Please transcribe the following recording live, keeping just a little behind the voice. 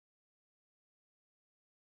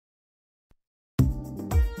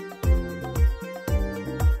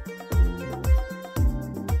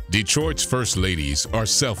Detroit's First Ladies are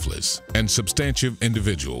selfless and substantive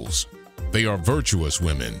individuals. They are virtuous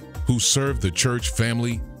women who serve the church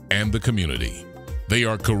family and the community. They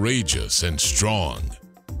are courageous and strong.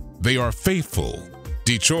 They are faithful.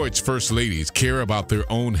 Detroit's First Ladies care about their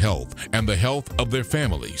own health and the health of their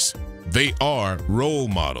families. They are role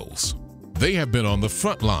models. They have been on the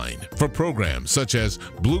front line for programs such as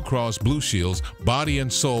Blue Cross Blue Shield's Body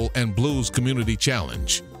and Soul and Blues Community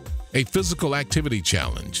Challenge, a physical activity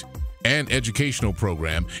challenge, and educational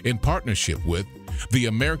program in partnership with the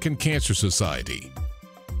American Cancer Society,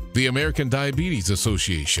 the American Diabetes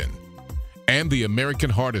Association, and the American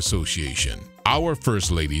Heart Association. Our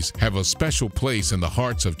First Ladies have a special place in the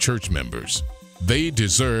hearts of church members. They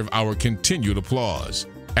deserve our continued applause,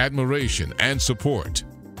 admiration, and support.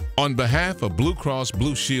 On behalf of Blue Cross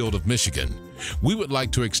Blue Shield of Michigan, we would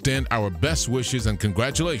like to extend our best wishes and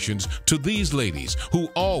congratulations to these ladies who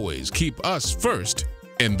always keep us first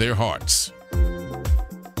in their hearts.